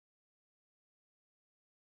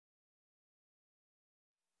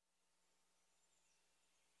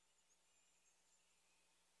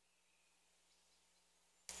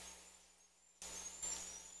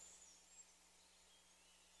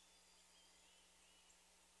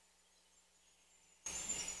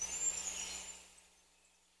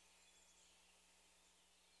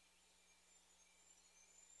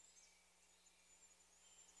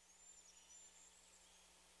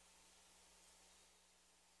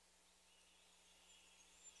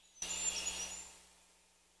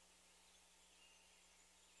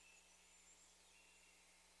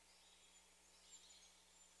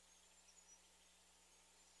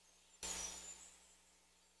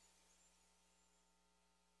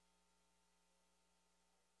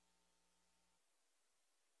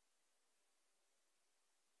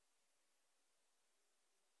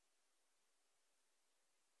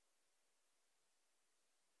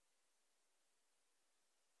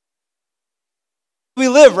We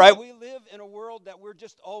live, right? We live in a world that we're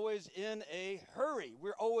just always in a hurry.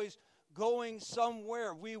 We're always going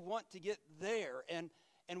somewhere. We want to get there. And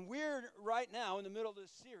we're right now in the middle of this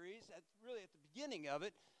series, really at the beginning of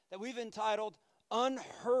it, that we've entitled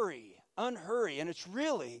Unhurry. Unhurry. And it's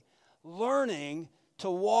really learning to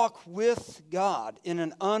walk with God in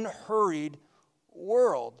an unhurried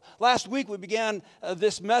world. Last week we began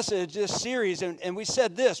this message, this series, and we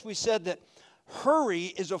said this. We said that hurry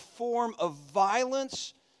is a form of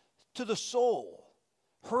violence to the soul.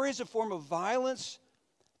 Hurry is a form of violence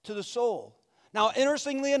to the soul. Now,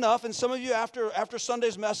 interestingly enough, and some of you after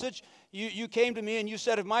Sunday's message, you came to me and you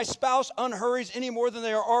said, if my spouse unhurries any more than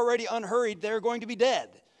they are already unhurried, they're going to be dead.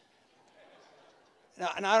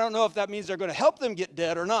 Now, and I don't know if that means they're going to help them get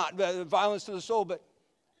dead or not, violence to the soul, but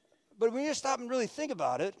when you stop and really think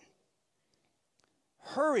about it,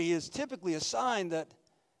 hurry is typically a sign that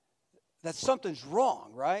something's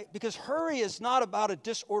wrong, right? Because hurry is not about a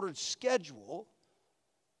disordered schedule.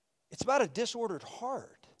 It's about a disordered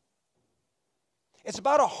heart. It's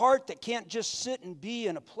about a heart that can't just sit and be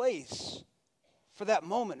in a place for that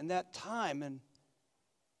moment and that time and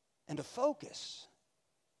to focus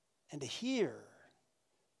and to hear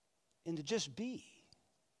and to just be.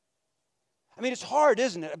 I mean, it's hard,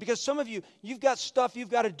 isn't it? Because some of you've got stuff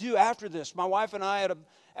you've got to do after this. My wife and I,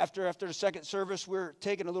 after the second service, we're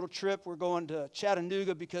taking a little trip. We're going to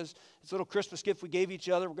Chattanooga because it's a little Christmas gift we gave each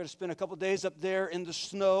other. We're going to spend a couple days up there in the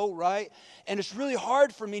snow, right? And it's really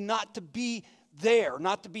hard for me not to be there,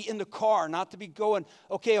 not to be in the car, not to be going,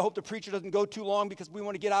 okay, I hope the preacher doesn't go too long because we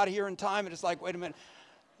want to get out of here in time. And it's like, wait a minute,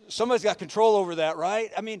 somebody's got control over that,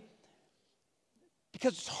 right? I mean,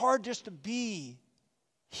 because it's hard just to be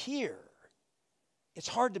here. It's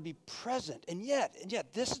hard to be present. And yet,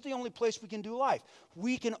 this is the only place we can do life.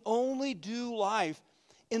 We can only do life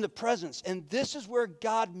in the presence. And this is where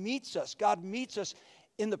God meets us. God meets us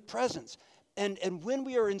in the presence. And when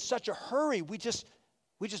we are in such a hurry, we just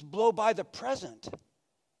blow by the present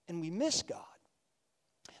and we miss God.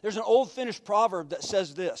 There's an old Finnish proverb that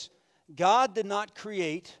says this: God did not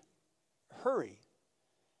create hurry.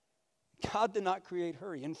 God did not create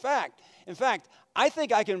hurry. In fact, I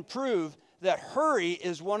think I can prove that hurry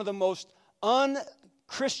is one of the most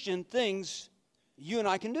un-Christian things you and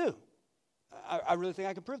I can do. I really think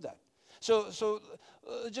I can prove that. So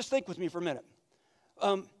just think with me for a minute.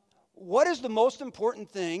 What is the most important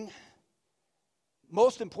thing,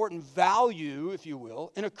 most important value, if you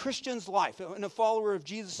will, in a Christian's life, in a follower of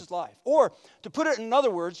Jesus' life? Or, to put it in other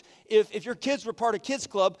words, if your kids were part of Kids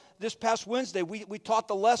Club, this past Wednesday, we taught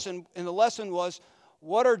the lesson, and the lesson was,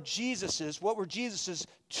 what were Jesus's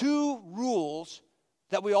 2 rules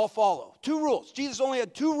that we all follow? 2 rules. Jesus only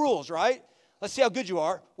had 2 rules, right? Let's see how good you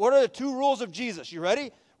are. What are the 2 rules of Jesus? You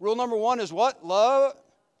ready? Rule number 1 is what? Love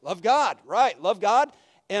God, right? Love God.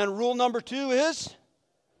 And rule number 2 is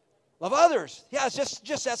love others. Yeah, it's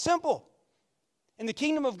just that simple. In the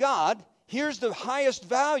kingdom of God, here's the highest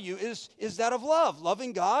value is that of love.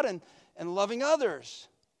 Loving God and loving others.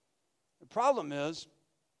 The problem is,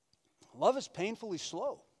 love is painfully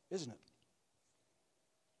slow, isn't it?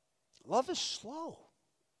 Love is slow.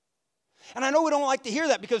 And I know we don't like to hear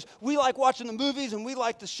that because we like watching the movies and we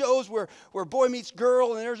like the shows where boy meets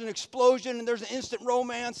girl and there's an explosion and there's an instant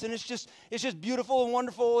romance and it's just beautiful and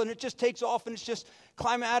wonderful and it just takes off and it's just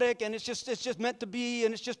climatic and it's just meant to be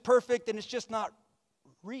and it's just perfect and it's just not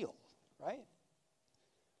real, right?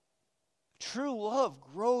 True love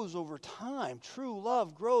grows over time. True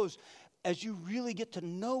love grows as you really get to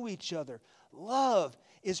know each other. Love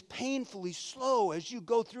is painfully slow as you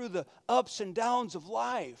go through the ups and downs of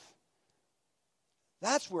life.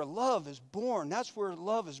 That's where love is born. That's where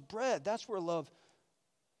love is bred. That's where love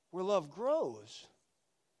grows.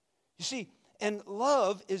 You see, and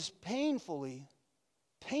love is painfully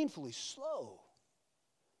slow.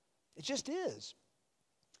 It just is.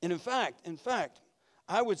 And in fact,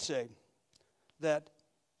 I would say that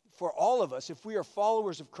for all of us, if we are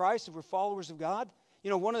followers of Christ, if we're followers of God,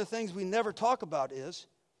 one of the things we never talk about is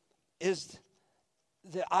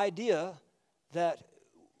the idea that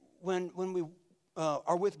when we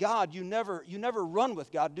are with God, you never run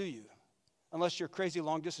with God, do you? Unless you're crazy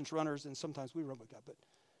long-distance runners, and sometimes we run with God. But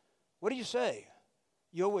what do you say?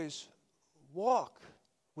 You always walk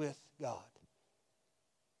with God.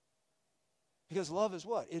 Because love is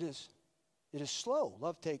what? It is slow.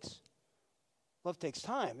 Love takes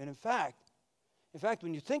time. And in fact,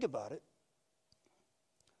 when you think about it,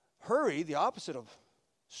 hurry, the opposite of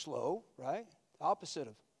slow, right? The opposite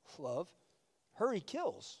of love, hurry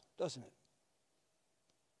kills, doesn't it?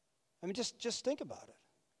 I mean, just think about it.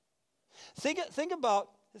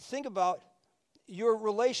 Think about your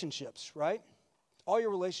relationships, right? All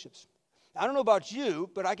your relationships. I don't know about you,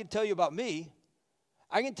 but I can tell you about me.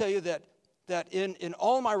 I can tell you that in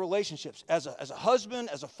all my relationships, as a husband,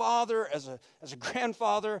 as a father, as a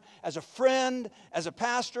grandfather, as a friend, as a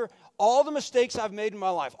pastor, all the mistakes I've made in my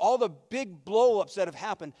life, all the big blow-ups that have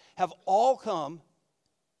happened have all come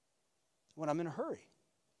when I'm in a hurry.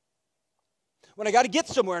 When I got to get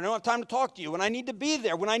somewhere and I don't have time to talk to you, when I need to be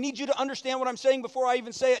there, when I need you to understand what I'm saying before I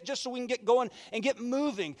even say it, just so we can get going and get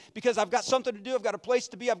moving, because I've got something to do, I've got a place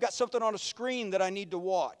to be, I've got something on a screen that I need to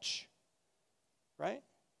watch. Right?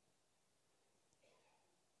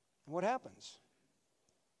 And what happens?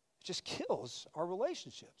 It just kills our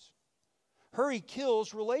relationships. Hurry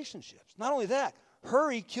kills relationships. Not only that,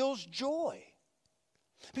 hurry kills joy.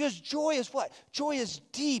 Because joy is what? Joy is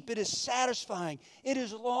deep. It is satisfying. It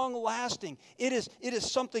is long-lasting. It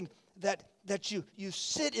is something that you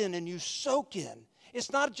sit in and you soak in.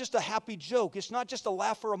 It's not just a happy joke. It's not just a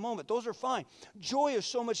laugh for a moment. Those are fine. Joy is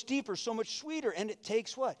so much deeper, so much sweeter, and it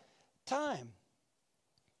takes what? Time.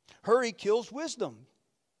 Hurry kills wisdom.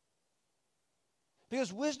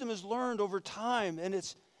 Because wisdom is learned over time, and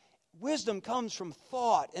wisdom comes from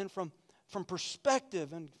thought and from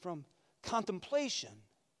perspective and from contemplation.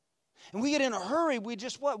 And we get in a hurry, we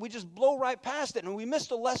just blow right past it, and we miss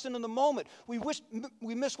the lesson in the moment. We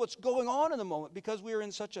miss what's going on in the moment because we are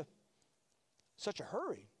in such a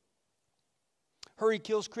hurry. Hurry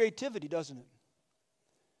kills creativity, doesn't it?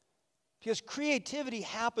 Because creativity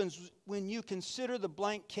happens when you consider the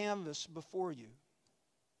blank canvas before you.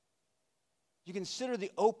 You consider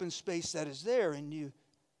the open space that is there, and you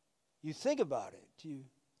think about it.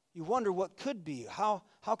 You wonder what could be. How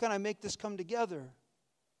can I make this come together?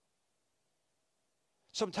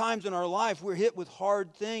 Sometimes in our life, we're hit with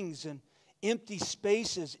hard things and empty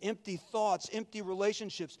spaces, empty thoughts, empty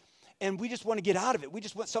relationships, and we just want to get out of it. We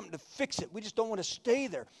just want something to fix it. We just don't want to stay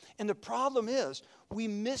there. And the problem is, we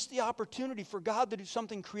miss the opportunity for God to do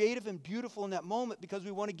something creative and beautiful in that moment because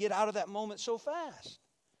we want to get out of that moment so fast.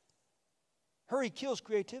 Hurry kills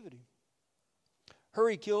creativity.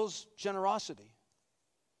 Hurry kills generosity.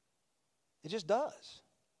 It just does.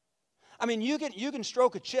 I mean, you can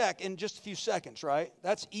stroke a check in just a few seconds, right?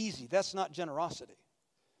 That's easy. That's not generosity.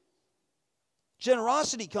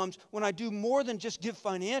 Generosity comes when I do more than just give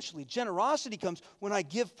financially. Generosity comes when I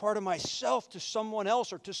give part of myself to someone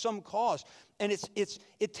else or to some cause. And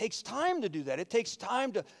it takes time to do that. It takes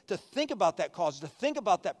time to think about that cause, to think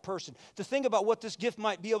about that person, to think about what this gift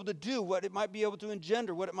might be able to do, what it might be able to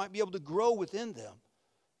engender, what it might be able to grow within them.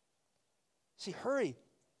 See, hurry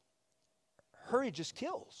just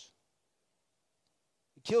kills.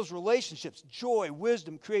 It kills relationships, joy,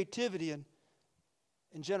 wisdom, creativity, and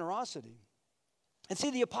generosity. And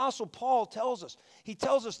see, the Apostle Paul tells us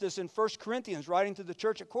this in 1 Corinthians, writing to the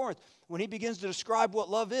church at Corinth, when he begins to describe what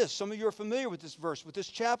love is. Some of you are familiar with this verse, with this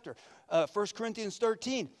chapter, 1 Corinthians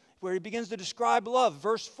 13, where he begins to describe love.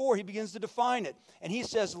 Verse 4, he begins to define it. And he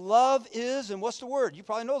says, love is, and what's the word? You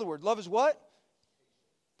probably know the word. Love is what?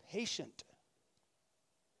 Patient.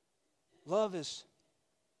 Love is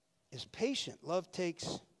patient. Love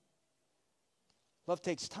takes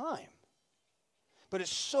time. But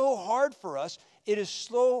it's so hard for us. It is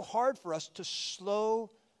so hard for us to slow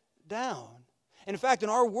down. And in fact, in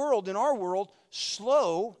our world,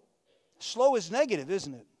 slow is negative,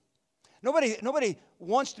 isn't it? Nobody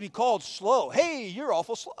wants to be called slow. Hey, you're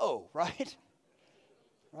awful slow, right?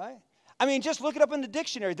 Right? I mean, just look it up in the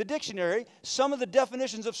dictionary. The dictionary, some of the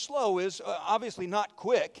definitions of slow is obviously not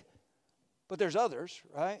quick, but there's others,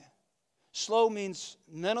 right? Slow means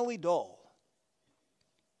mentally dull.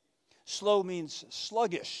 Slow means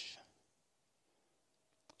sluggish.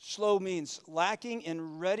 Slow means lacking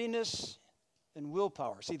in readiness and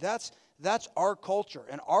willpower. See, that's our culture,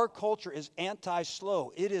 and our culture is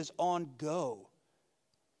anti-slow. It is on go.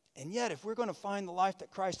 And yet, if we're going to find the life that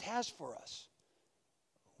Christ has for us,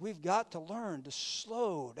 we've got to learn to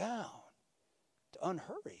slow down, to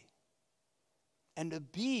unhurry, and to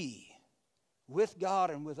be with God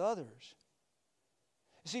and with others.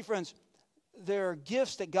 You see, friends, there are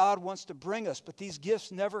gifts that God wants to bring us, but these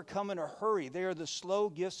gifts never come in a hurry. They are the slow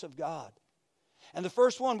gifts of God. And the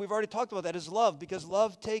first one, we've already talked about that, is love, because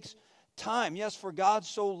love takes time. Yes, for God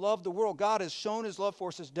so loved the world. God has shown his love for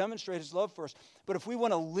us, has demonstrated his love for us. But if we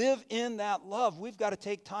want to live in that love, we've got to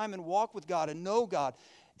take time and walk with God and know God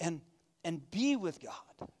and be with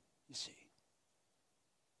God, you see.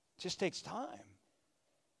 It just takes time.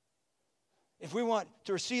 If we want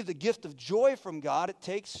to receive the gift of joy from God, it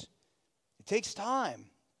takes time.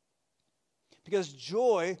 Because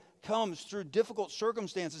joy comes through difficult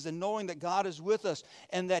circumstances and knowing that God is with us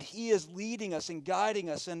and that He is leading us and guiding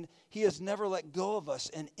us and He has never let go of us.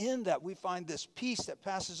 And in that we find this peace that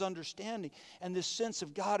passes understanding and this sense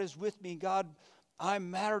of God is with me. God, I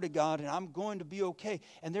matter to God and I'm going to be okay.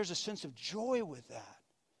 And there's a sense of joy with that.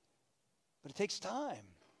 But it takes time.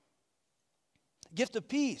 Gift of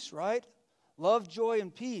peace, right? Love, joy,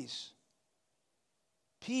 and peace.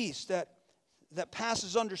 Peace that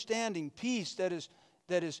passes understanding. Peace that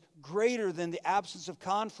is greater than the absence of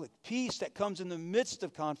conflict. Peace that comes in the midst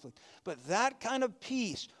of conflict. But that kind of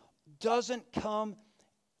peace doesn't come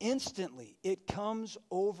instantly. It comes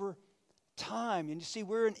over time. And you see,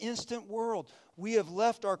 we're an instant world. We have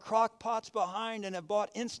left our crock pots behind and have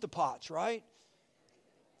bought Instapots, right?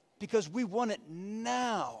 Because we want it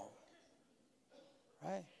now.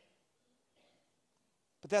 Right?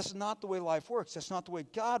 But that's not the way life works. That's not the way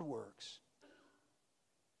God works.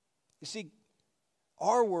 You see,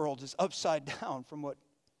 our world is upside down from what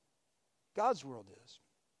God's world is.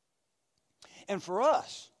 And for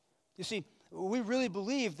us, you see, we really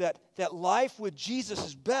believe that life with Jesus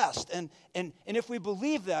is best. And if we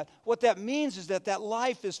believe that, what that means is that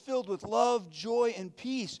life is filled with love, joy, and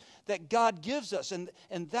peace that God gives us. And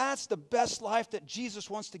that's the best life that Jesus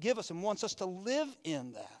wants to give us and wants us to live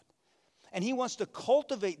in that. And He wants to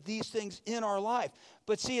cultivate these things in our life.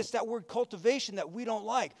 But see, it's that word cultivation that we don't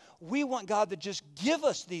like. We want God to just give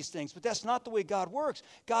us these things, but that's not the way God works.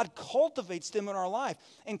 God cultivates them in our life.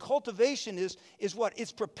 And cultivation is what?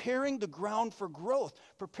 It's preparing the ground for growth,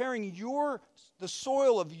 preparing the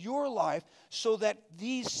soil of your life so that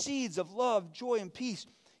these seeds of love, joy, and peace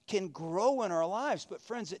can grow in our lives. But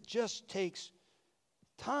friends, it just takes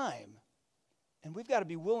time. And we've got to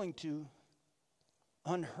be willing to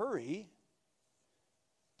unhurry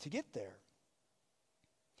to get there.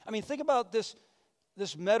 I mean, think about this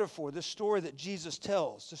metaphor, this story that Jesus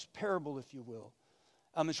tells, this parable, if you will.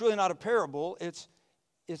 It's really not a parable. It's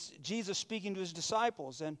Jesus speaking to His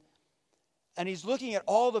disciples. And He's looking at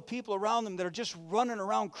all the people around them that are just running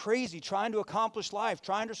around crazy, trying to accomplish life,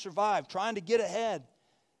 trying to survive, trying to get ahead.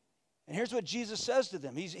 And here's what Jesus says to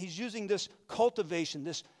them. He's using this cultivation,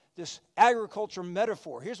 this agriculture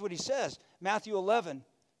metaphor. Here's what He says. Matthew 11,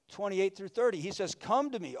 28 through 30. He says, "Come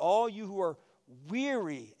to me, all you who are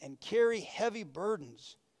weary and carry heavy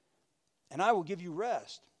burdens, and I will give you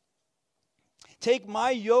rest. Take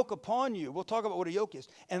my yoke upon you." We'll talk about what a yoke is.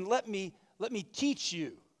 "And let me teach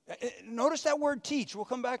you." Notice that word teach. We'll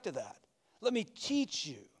come back to that. Let me teach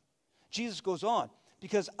you. Jesus goes on,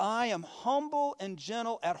 "Because I am humble and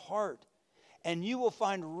gentle at heart, and you will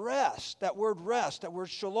find rest." That word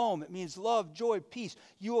shalom, it means love, joy, peace.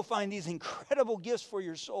 You will find these incredible gifts for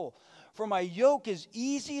your soul. "For my yoke is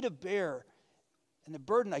easy to bear, and the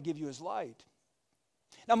burden I give you is light."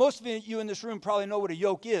 Now, most of you in this room probably know what a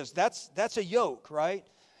yoke is. That's a yoke, right?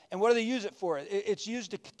 And what do they use it for? It's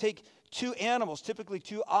used to take two animals, typically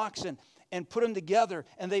two oxen, and put them together,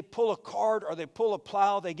 and they pull a cart or they pull a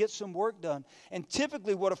plow, they get some work done. And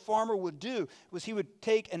typically what a farmer would do was he would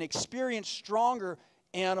take an experienced, stronger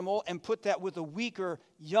animal and put that with a weaker,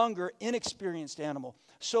 younger, inexperienced animal,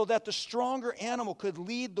 so that the stronger animal could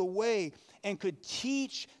lead the way and could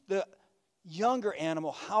teach the younger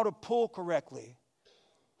animal how to pull correctly,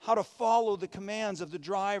 how to follow the commands of the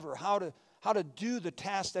driver, how to do the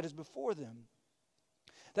task that is before them.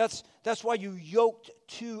 That's why you yoked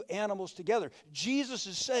two animals together. Jesus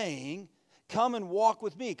is saying, come and walk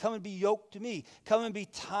with me. Come and be yoked to me. Come and be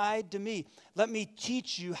tied to me. Let me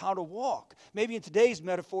teach you how to walk. Maybe in today's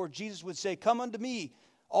metaphor, Jesus would say, "Come unto me,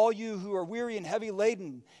 all you who are weary and heavy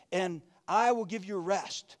laden, and I will give you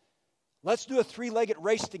rest. Let's do a three-legged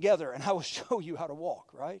race together, and I will show you how to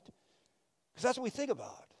walk," right? Because that's what we think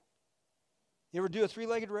about. You ever do a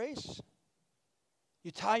three-legged race? You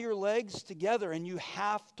tie your legs together and you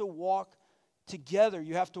have to walk together.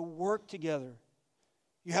 You have to work together.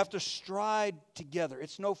 You have to stride together.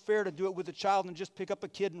 It's no fair to do it with a child and just pick up a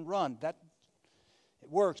kid and run. It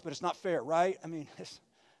works, but it's not fair, right? I mean, it's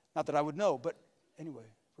not that I would know, but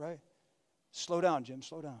anyway, right? Slow down, Jim,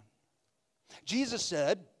 slow down. Jesus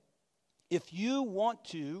said, if you want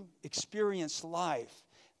to experience life,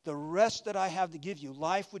 the rest that I have to give you,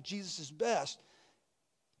 life with Jesus is best,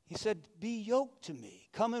 He said, be yoked to me.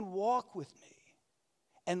 Come and walk with me.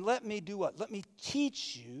 And let me do what? Let me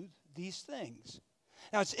teach you these things.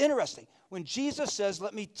 Now, it's interesting. When Jesus says,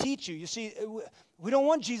 let me teach you, you see, we don't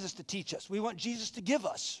want Jesus to teach us. We want Jesus to give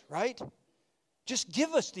us, right? Just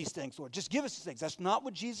give us these things, Lord. Just give us these things. That's not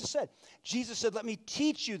what Jesus said. Jesus said, let me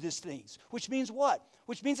teach you these things, which means what?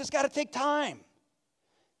 Which means it's got to take time,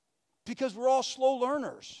 because we're all slow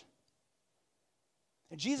learners.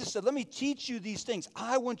 And Jesus said, let me teach you these things.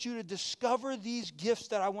 I want you to discover these gifts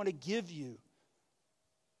that I want to give you.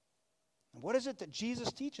 And what is it that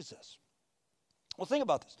Jesus teaches us? Well, think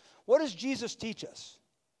about this. What does Jesus teach us?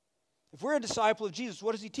 If we're a disciple of Jesus,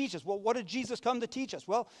 what does he teach us? Well, what did Jesus come to teach us?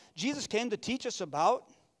 Well, Jesus came to teach us about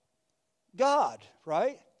God,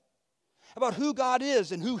 right? About who God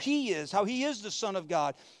is and who he is, how he is the Son of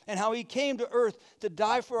God, and how he came to earth to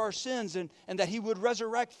die for our sins, and that he would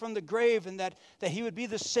resurrect from the grave, and that he would be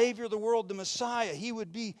the Savior of the world, the Messiah. He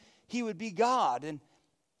would be God. And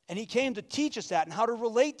he came to teach us that and how to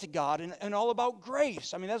relate to God and all about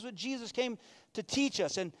grace. I mean, that's what Jesus came to teach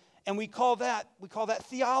us. And we call that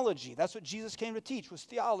theology. That's what Jesus came to teach, was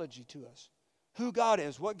theology to us. Who God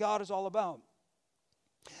is, what God is all about.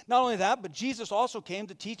 Not only that, but Jesus also came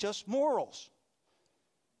to teach us morals.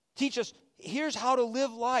 Teach us, here's how to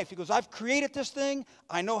live life. He goes, I've created this thing.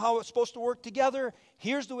 I know how it's supposed to work together.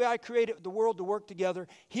 Here's the way I created the world to work together.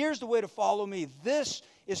 Here's the way to follow me. This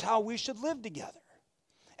is how we should live together.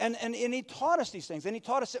 And he taught us these things. And he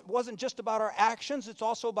taught us it wasn't just about our actions, it's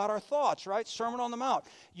also about our thoughts, right? Sermon on the Mount.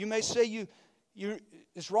 You may say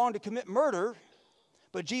it's wrong to commit murder,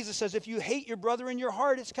 but Jesus says if you hate your brother in your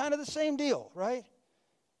heart, it's kind of the same deal, right?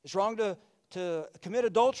 It's wrong to commit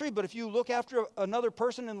adultery, but if you look after another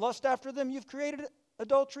person and lust after them, you've created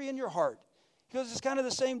adultery in your heart. Because it's kind of the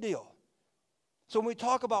same deal. So when we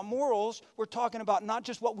talk about morals, we're talking about not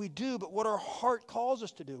just what we do, but what our heart calls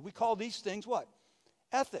us to do. We call these things what?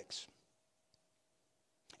 Ethics.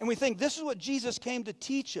 And we think this is what Jesus came to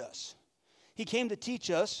teach us. He came to teach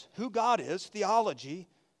us who God is, theology,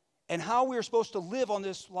 and how we're supposed to live on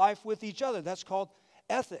this life with each other. That's called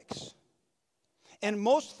ethics. And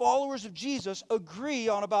most followers of Jesus agree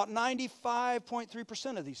on about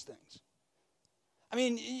 95.3% of these things. I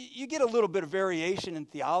mean, you get a little bit of variation in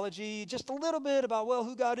theology, just a little bit about, well,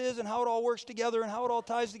 who God is and how it all works together and how it all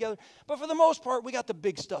ties together. But for the most part, we got the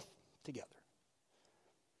big stuff together.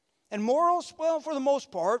 And morals, well, for the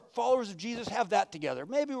most part, followers of Jesus have that together.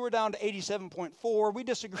 Maybe we're down to 87.4. We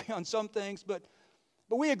disagree on some things, but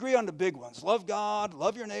we agree on the big ones. Love God,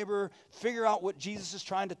 love your neighbor, figure out what Jesus is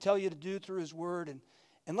trying to tell you to do through his word,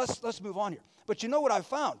 and let's move on here. But you know what I've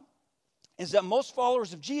found is that most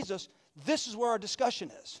followers of Jesus, this is where our discussion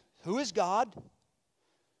is. Who is God,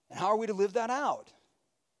 and how are we to live that out?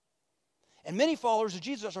 And many followers of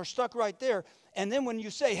Jesus are stuck right there, and then when you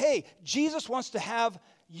say, hey, Jesus wants to have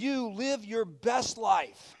you live your best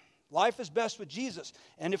life. Life is best with Jesus.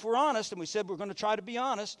 And if we're honest, and we said we're going to try to be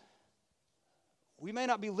honest, we may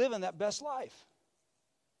not be living that best life.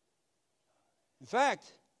 In fact,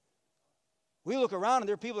 we look around and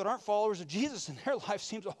there are people that aren't followers of Jesus and their life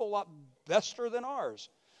seems a whole lot bester than ours.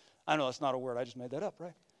 I know that's not a word. I just made that up,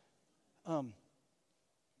 right? I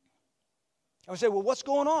would say, well, what's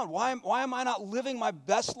going on? Why am I not living my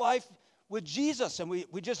best life with Jesus? And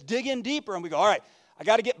we just dig in deeper and we go, all right, I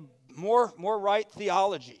got to get more right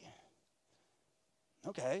theology.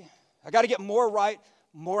 Okay. I got to get more right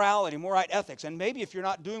morality, more right ethics. And maybe if you're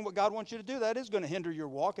not doing what God wants you to do, that is going to hinder your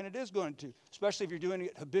walk, and it is going to, especially if you're doing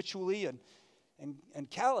it habitually and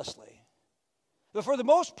callously. But for the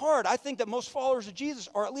most part, I think that most followers of Jesus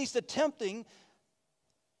are at least attempting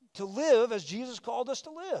to live as Jesus called us to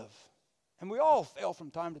live. And we all fail from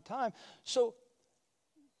time to time. So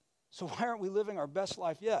why aren't we living our best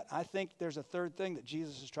life yet? I think there's a third thing that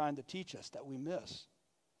Jesus is trying to teach us that we miss.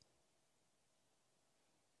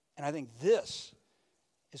 And I think this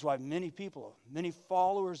is why many people, many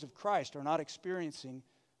followers of Christ are not experiencing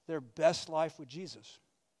their best life with Jesus.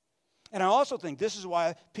 And I also think this is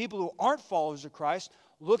why people who aren't followers of Christ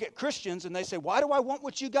look at Christians and they say, why do I want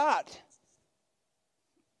what you got?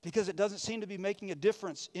 Because it doesn't seem to be making a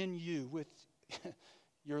difference in you with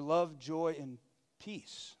your love, joy, and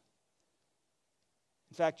peace.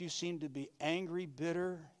 In fact, you seem to be angry,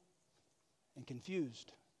 bitter, and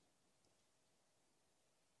confused.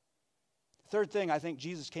 Third thing I think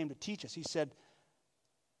Jesus came to teach us. He said,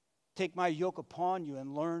 take my yoke upon you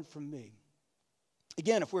and learn from me.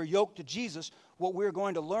 Again, if we're yoked to Jesus, what we're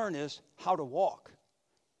going to learn is how to walk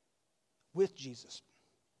with Jesus.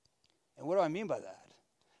 And what do I mean by that?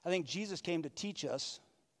 I think Jesus came to teach us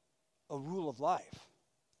a rule of life.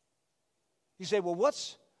 You say, well,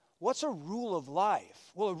 what's a rule of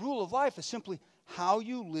life? Well, a rule of life is simply how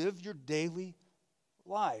you live your daily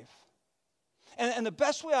life. And the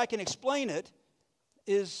best way I can explain it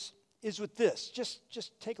is with this.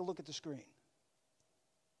 Just take a look at the screen.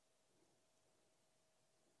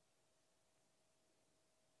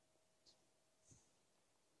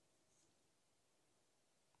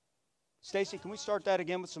 Stacy, can we start that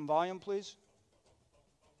again with some volume, please?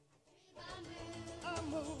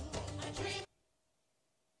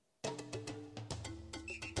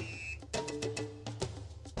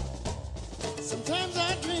 Sometimes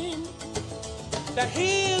I dream that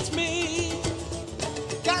he is me.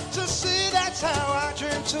 Got to see that's how I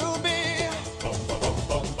dream to be.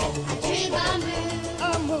 I dream I move.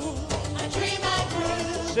 I move. I dream I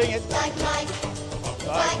groove. Sing it. Like Mike. If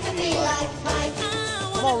I could be like Mike.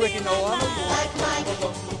 Come on, Ricky Noel. Like Mike.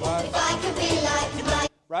 If I could be like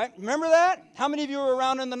Mike. Right? Remember that? How many of you were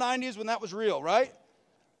around in the 90s when that was real, right?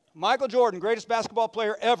 Michael Jordan, greatest basketball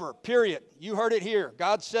player ever, period. You heard it here.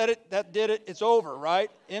 God said it, that did it, it's over,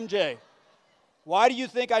 right? MJ. Why do you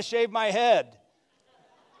think I shaved my head?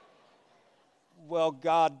 Well,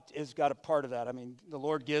 God has got a part of that. I mean, the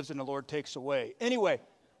Lord gives and the Lord takes away. Anyway,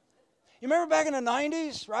 you remember back in the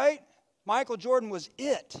 90s, right? Michael Jordan was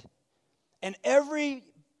it. And every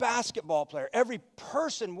basketball player, every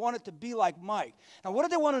person wanted to be like Mike. Now, what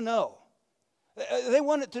did they want to know? They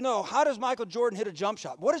wanted to know, how does Michael Jordan hit a jump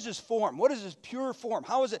shot? What is his form? What is his pure form?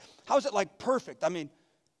 How is it like perfect? I mean,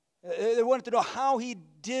 they wanted to know how he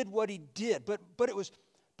did what he did. But it was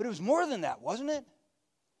more than that, wasn't it?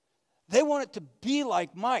 They wanted to be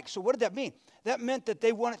like Mike. So what did that mean? That meant that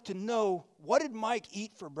they wanted to know, what did Mike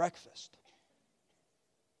eat for breakfast?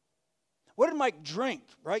 What did Mike drink,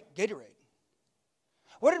 right? Gatorade.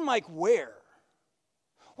 What did Mike wear?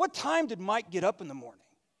 What time did Mike get up in the morning?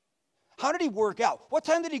 How did he work out? What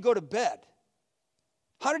time did he go to bed?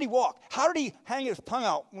 How did he walk? How did he hang his tongue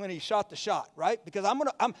out when he shot the shot, right? Because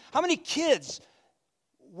how many kids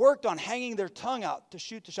worked on hanging their tongue out to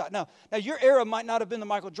shoot the shot? Now your era might not have been the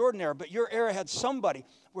Michael Jordan era, but your era had somebody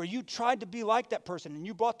where you tried to be like that person, and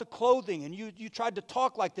you bought the clothing, and you tried to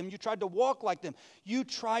talk like them, you tried to walk like them, you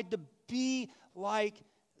tried to be like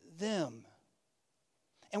them.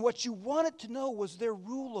 And what you wanted to know was their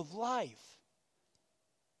rule of life.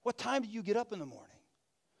 What time did you get up in the morning?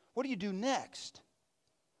 What do you do next?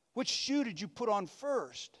 Which shoe did you put on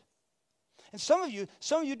first? And some of you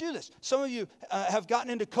do this. Some of you have gotten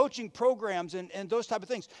into coaching programs and those type of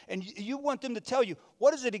things. And you want them to tell you,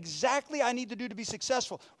 what is it exactly I need to do to be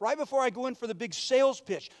successful? Right before I go in for the big sales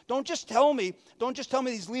pitch, don't just tell me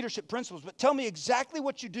these leadership principles, but tell me exactly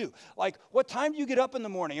what you do. Like, what time do you get up in the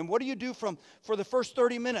morning? And what do you do for the first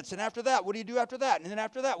 30 minutes? And after that, what do you do after that? And then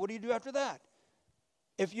after that, what do you do after that?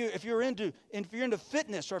 If you're into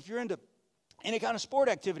fitness, or if you're into any kind of sport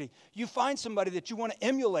activity, you find somebody that you want to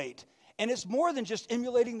emulate. And it's more than just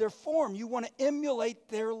emulating their form. You want to emulate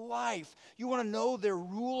their life. You want to know their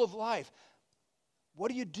rule of life.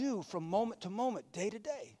 What do you do from moment to moment, day to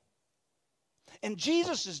day? In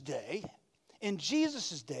Jesus' day,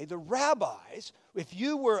 the rabbis, if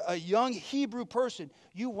you were a young Hebrew person,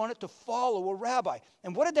 you wanted to follow a rabbi.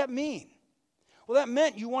 And what did that mean? Well, that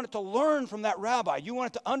meant you wanted to learn from that rabbi. You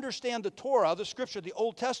wanted to understand the Torah, the Scripture, the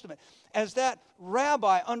Old Testament, as that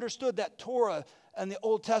rabbi understood that Torah and the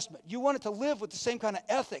Old Testament. You wanted to live with the same kind of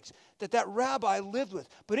ethics that rabbi lived with.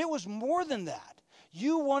 But it was more than that.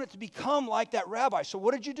 You wanted to become like that rabbi. So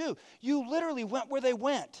what did you do? You literally went where they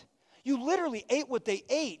went. You literally ate what they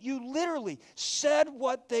ate. You literally said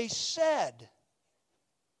what they said.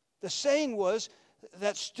 The saying was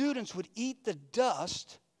that students would eat the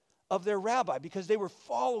dust of their rabbi because they were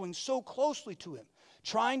following so closely to him.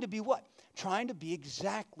 Trying to be what? Trying to be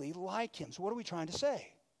exactly like him. So what are we trying to say?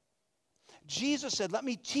 Jesus said, let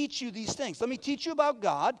me teach you these things. Let me teach you about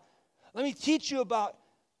God. Let me teach you about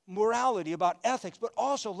morality, about ethics, but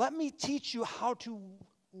also let me teach you how to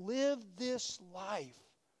live this life.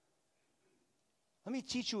 Let me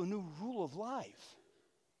teach you a new rule of life.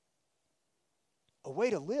 A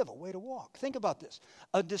way to live, a way to walk. Think about this.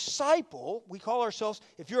 A disciple, we call ourselves,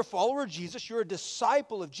 if you're a follower of Jesus, you're a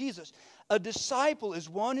disciple of Jesus. A disciple is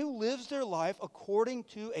one who lives their life according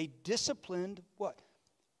to a disciplined, what?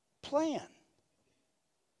 Plan.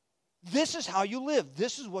 This is how you live.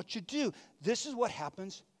 This is what you do. This is what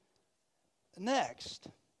happens next.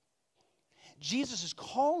 Jesus is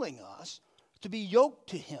calling us to be yoked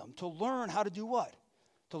to him, to learn how to do what?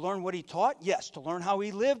 To learn what he taught? Yes. To learn how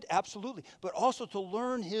he lived? Absolutely. But also to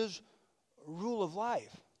learn his rule of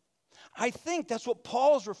life. I think that's what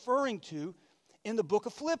Paul's referring to in the book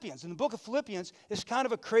of Philippians. In the book of Philippians, it's kind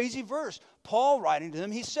of a crazy verse. Paul writing to them,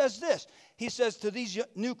 he says this. He says to these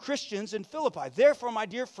new Christians in Philippi, therefore, my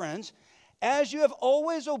dear friends, as you have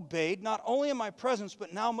always obeyed, not only in my presence,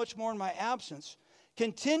 but now much more in my absence,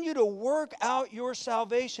 continue to work out your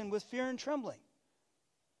salvation with fear and trembling.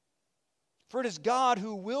 For it is God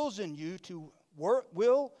who wills in you to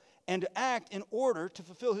will and to act in order to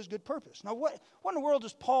fulfill his good purpose. Now, what in the world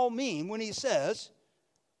does Paul mean when he says,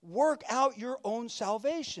 work out your own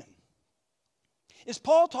salvation? Is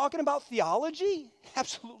Paul talking about theology?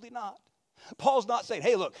 Absolutely not. Paul's not saying,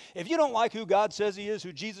 hey, look, if you don't like who God says he is,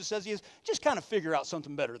 who Jesus says he is, just kind of figure out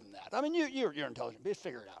something better than that. I mean, you're intelligent. Just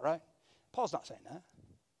figure it out, right? Paul's not saying that.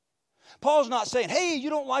 Paul's not saying, hey, you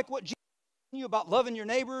don't like what Jesus said to you about loving your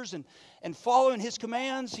neighbors and following his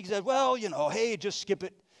commands. He said, well, hey, just skip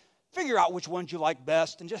it. Figure out which ones you like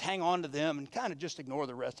best and just hang on to them and kind of just ignore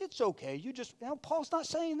the rest. It's okay. Paul's not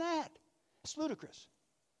saying that. It's ludicrous.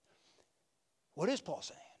 What is Paul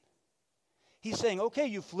saying? He's saying, okay,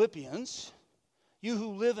 you Philippians, you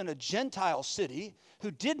who live in a Gentile city, who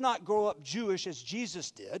did not grow up Jewish as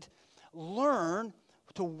Jesus did, learn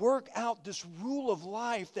to work out this rule of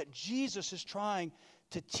life that Jesus is trying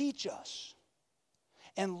to teach us.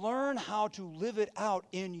 And learn how to live it out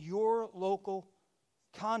in your local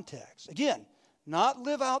context. Again, not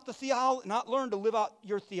learn to live out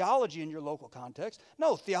your theology in your local context.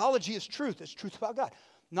 No, theology is truth. It's truth about God.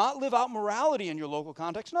 Not live out morality in your local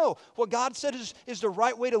context. No, what God said is the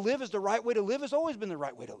right way to live is the right way to live, has always been the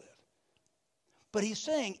right way to live. But he's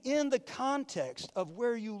saying in the context of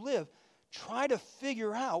where you live, try to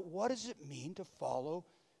figure out what does it mean to follow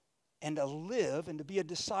and to live and to be a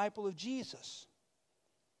disciple of Jesus.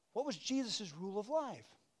 What was Jesus' rule of life?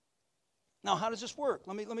 Now, how does this work?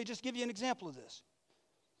 Let me just give you an example of this.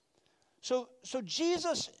 So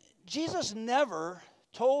Jesus never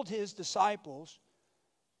told his disciples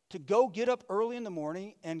to go get up early in the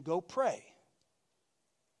morning and go pray.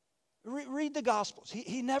 Read the Gospels.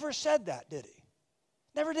 He never said that, did he?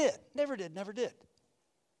 Never did.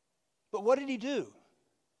 But what did he do?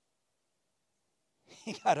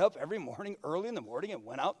 He got up every morning, early in the morning, and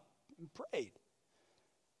went out and prayed.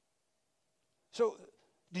 So,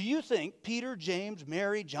 do you think Peter, James,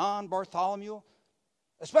 Mary, John, Bartholomew,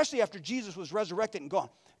 especially after Jesus was resurrected and gone,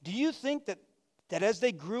 do you think that as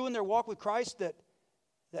they grew in their walk with Christ, that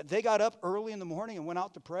they got up early in the morning and went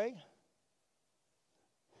out to pray?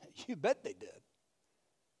 You bet they did.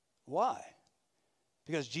 Why?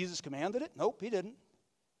 Because Jesus commanded it? Nope, he didn't.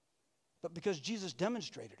 But because Jesus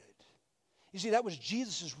demonstrated it. You see, that was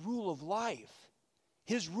Jesus' rule of life.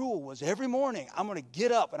 His rule was every morning, I'm going to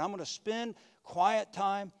get up and I'm going to spend quiet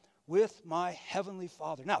time with my Heavenly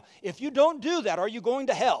Father. Now, if you don't do that, are you going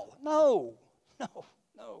to hell? No.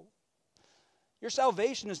 Your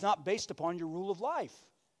salvation is not based upon your rule of life.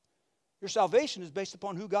 Your salvation is based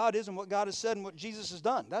upon who God is and what God has said and what Jesus has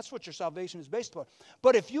done. That's what your salvation is based upon.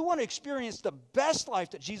 But if you want to experience the best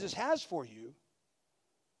life that Jesus has for you,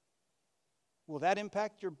 will that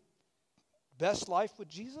impact your best life with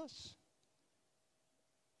Jesus?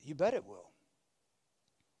 You bet it will.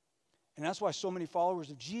 And that's why so many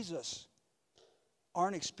followers of Jesus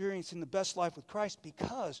aren't experiencing the best life with Christ,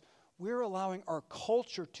 because we're allowing our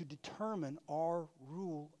culture to determine our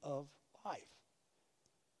rule of life.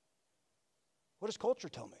 What does culture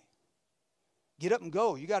tell me? Get up and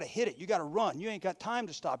go. You got to hit it. You got to run. You ain't got time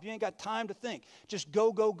to stop. You ain't got time to think. Just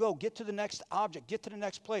go. Get to the next object. Get to the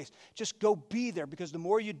next place. Just go be there, because the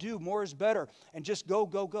more you do, more is better. And just go,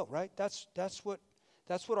 right? That's what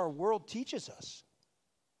our world teaches us.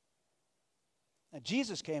 Now,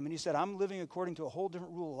 Jesus came and he said, I'm living according to a whole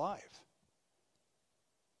different rule of life.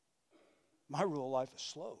 My rule of life is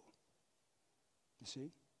slow. You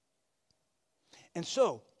see? And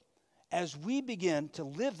so, as we begin to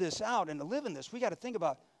live this out and to live in this, we got to think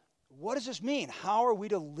about, what does this mean? How are we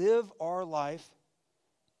to live our life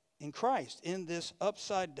in Christ in this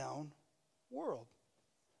upside down world?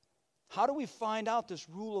 How do we find out this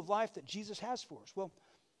rule of life that Jesus has for us? Well,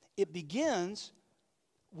 it begins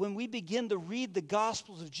when we begin to read the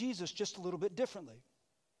Gospels of Jesus just a little bit differently.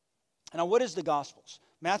 Now, what is the Gospels?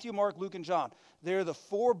 Matthew, Mark, Luke, and John. They're the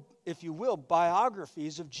four, if you will,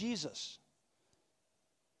 biographies of Jesus.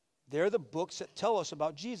 They're the books that tell us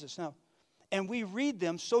about Jesus. Now, and we read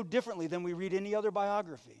them so differently than we read any other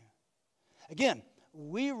biography. Again,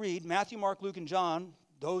 we read Matthew, Mark, Luke, and John,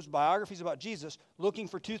 those biographies about Jesus, looking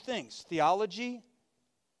for two things: theology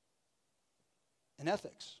and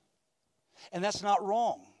ethics. And that's not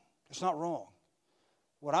wrong. It's not wrong.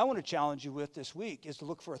 What I want to challenge you with this week is to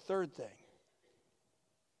look for a third thing.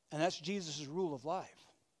 And that's Jesus' rule of life.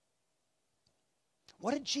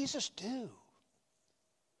 What did Jesus do?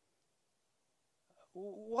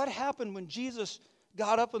 What happened when Jesus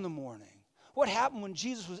got up in the morning? What happened when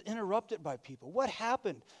Jesus was interrupted by people? What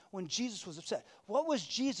happened when Jesus was upset? What was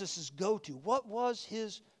Jesus' go-to? What was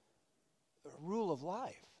his rule of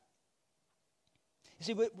life? You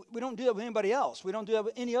see, we don't do that with anybody else. We don't do that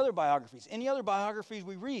with any other biographies. Any other biographies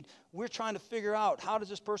we read, we're trying to figure out, how does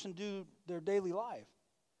this person do their daily life?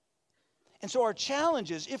 And so our challenge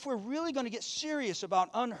is, if we're really going to get serious about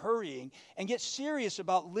unhurrying and get serious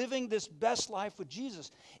about living this best life with Jesus,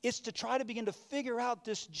 it's to try to begin to figure out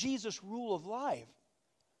this Jesus rule of life.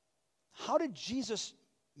 How did Jesus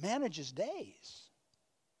manage his days?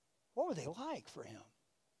 What were they like for him?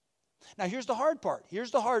 Now, here's the hard part. Here's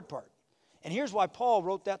the hard part. And here's why Paul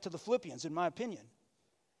wrote that to the Philippians, in my opinion.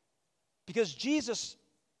 Because Jesus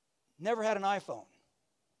never had an iPhone.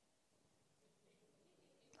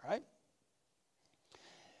 Right?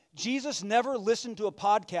 Jesus never listened to a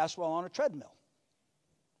podcast while on a treadmill.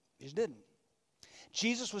 He just didn't.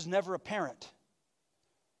 Jesus was never a parent,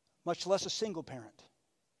 much less a single parent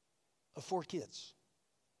of 4 kids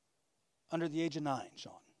under the age of 9,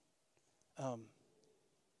 Sean.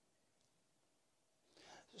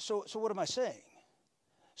 So what am I saying?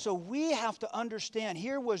 So we have to understand,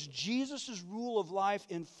 here was Jesus' rule of life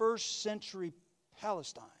in first century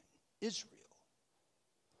Palestine, Israel.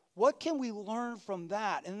 What can we learn from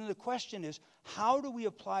that? And then the question is, how do we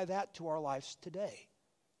apply that to our lives today?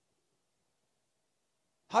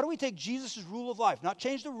 How do we take Jesus' rule of life, not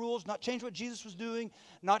change the rules, not change what Jesus was doing,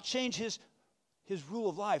 not change his rule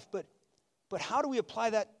of life, but how do we apply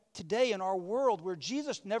that today in our world where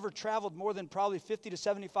Jesus never traveled more than probably 50 to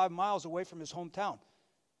 75 miles away from his hometown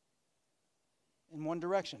in one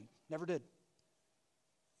direction? Never did.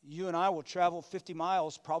 You and I will travel 50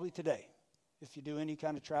 miles probably today, if you do any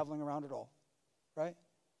kind of traveling around at all, right?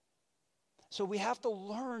 So we have to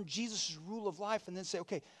learn Jesus' rule of life and then say,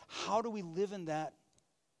 okay, how do we live in that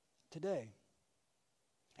today?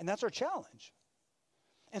 And that's our challenge.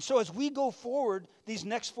 And so as we go forward these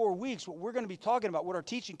next 4 weeks, what we're going to be talking about, what our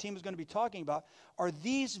teaching team is going to be talking about, are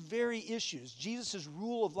these very issues, Jesus'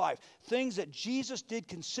 rule of life, things that Jesus did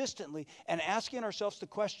consistently, and asking ourselves the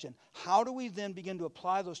question, how do we then begin to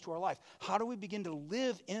apply those to our life? How do we begin to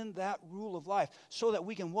live in that rule of life so that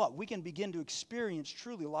we can what? We can begin to experience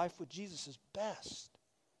truly life with Jesus is best.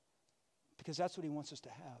 Because that's what he wants us to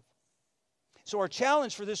have. So our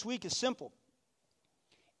challenge for this week is simple.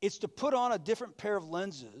 It's to put on a different pair of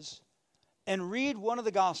lenses and read one of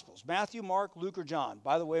the Gospels, Matthew, Mark, Luke, or John.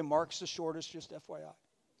 By the way, Mark's the shortest, just FYI.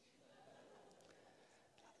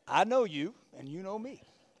 I know you, and you know me,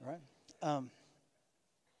 right?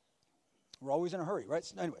 We're always in a hurry, right?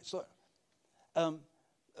 So anyway,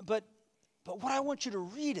 but what I want you to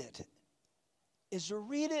read it is to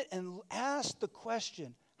read it and ask the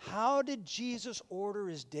question, how did Jesus order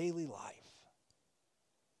his daily life?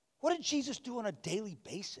 What did Jesus do on a daily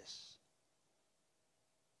basis?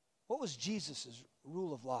 What was Jesus'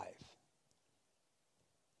 rule of life?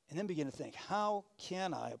 And then begin to think, how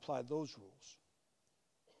can I apply those rules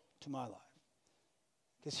to my life?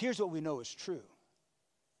 Because here's what we know is true.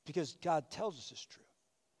 Because God tells us it's true.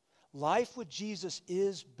 Life with Jesus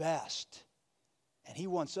is best. And he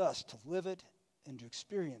wants us to live it and to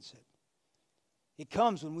experience it. It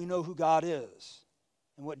comes when we know who God is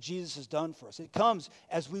and what Jesus has done for us. It comes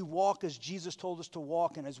as we walk as Jesus told us to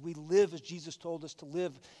walk and as we live as Jesus told us to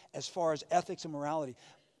live as far as ethics and morality.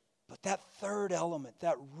 But that third element,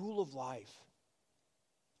 that rule of life,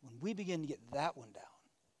 when we begin to get that one down,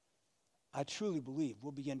 I truly believe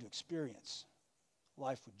we'll begin to experience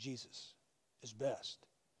life with Jesus is best.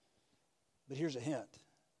 But here's a hint.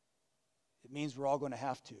 It means we're all going to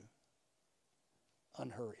have to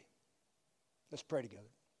unhurry. Let's pray together.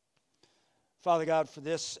 Father God, for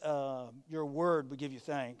this, your word, we give you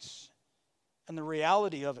thanks. And the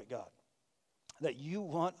reality of it, God, that you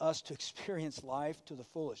want us to experience life to the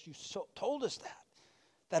fullest. You told us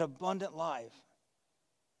that abundant life.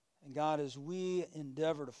 And God, as we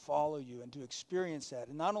endeavor to follow you and to experience that,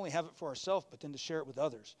 and not only have it for ourselves, but then to share it with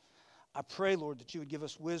others, I pray, Lord, that you would give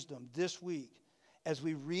us wisdom this week as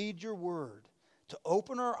we read your word to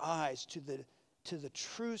open our eyes to the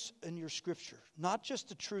truths in your scripture, not just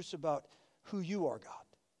the truths about who you are, God,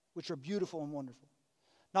 which are beautiful and wonderful.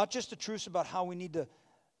 Not just the truths about how we need to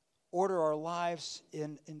order our lives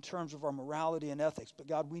in terms of our morality and ethics, but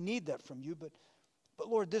God, we need that from you. But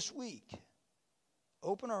Lord, this week,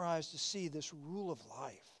 open our eyes to see this rule of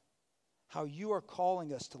life, how you are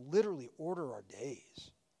calling us to literally order our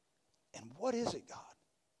days. And what is it, God,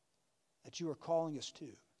 that you are calling us to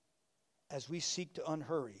as we seek to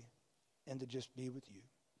unhurry and to just be with you?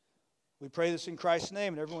 We pray this in Christ's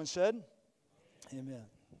name, and everyone said, amen.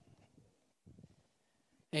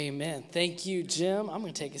 Amen. Thank you, Jim. I'm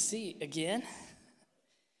going to take a seat again.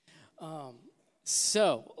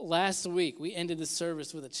 So last week, we ended the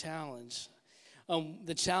service with a challenge.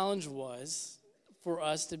 The challenge was for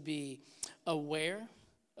us to be aware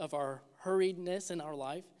of our hurriedness in our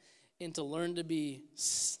life and to learn to be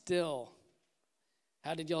still.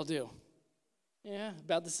 How did y'all do? Yeah,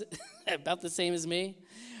 about the about the same as me.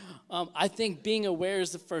 I think being aware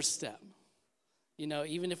is the first step. You know,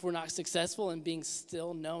 even if we're not successful and being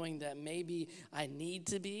still knowing that maybe I need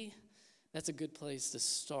to be, that's a good place to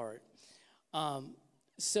start.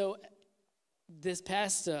 So this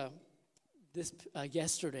past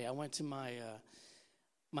yesterday, I went to my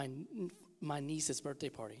niece's birthday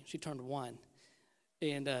party. She turned 1,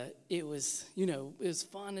 and it was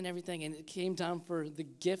fun and everything. And it came time for the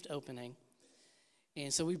gift opening,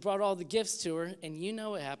 and so we brought all the gifts to her. And you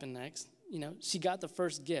know what happened next? You know, she got the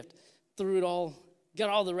first gift, threw it all, got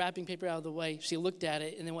all the wrapping paper out of the way. She looked at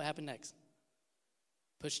it, and then what happened next?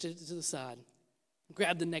 Pushed it to the side,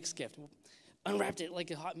 grabbed the next gift, unwrapped it like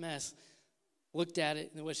a hot mess, looked at it,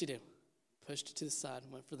 and then what'd she do? Pushed it to the side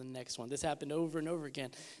and went for the next one. This happened over and over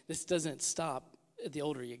again. This doesn't stop the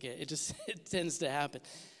older you get. It tends to happen.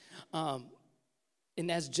 And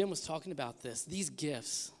as Jim was talking about this, these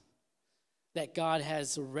gifts that God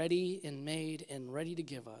has ready and made and ready to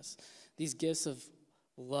give us, these gifts of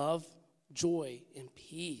love, joy, and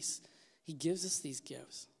peace, he gives us these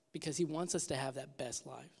gifts because he wants us to have that best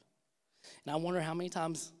life. And I wonder how many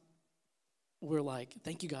times we're like,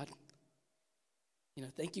 thank you, God. You know,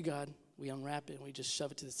 thank you, God. We unwrap it and we just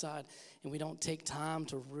shove it to the side and we don't take time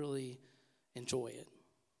to really enjoy it.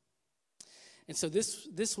 And so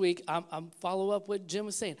this week, I'm follow up what Jim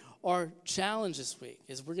was saying. Our challenge this week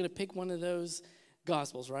is we're going to pick one of those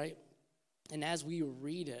Gospels, right? And as we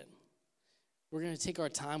read it, we're going to take our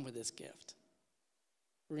time with this gift.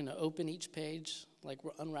 We're going to open each page like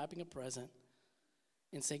we're unwrapping a present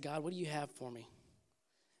and say, God, what do you have for me?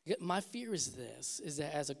 My fear is this, is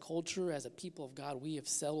that as a culture, as a people of God, we have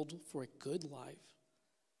settled for a good life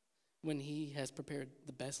when he has prepared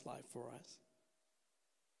the best life for us.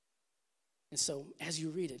 And so as you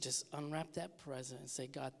read it, just unwrap that present and say,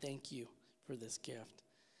 God, thank you for this gift.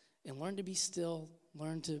 And learn to be still,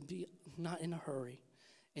 learn to be not in a hurry,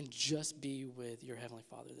 and just be with your Heavenly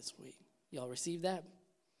Father this week. Y'all receive that?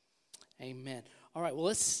 Amen. All right, well,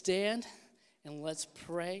 let's stand and let's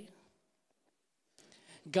pray.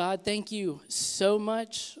 God, thank you so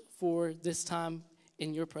much for this time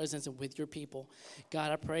in your presence and with your people.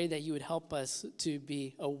 God, I pray that you would help us to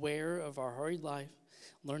be aware of our hurried life,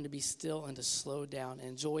 learn to be still and to slow down, and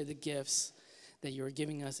enjoy the gifts that you are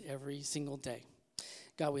giving us every single day.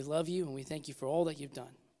 God, we love you and we thank you for all that you've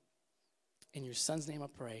done. In your son's name I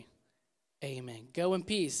pray, amen. Go in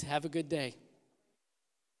peace. Have a good day.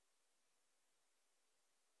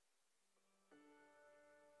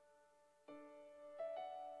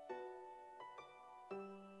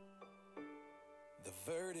 The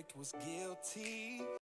verdict was guilty.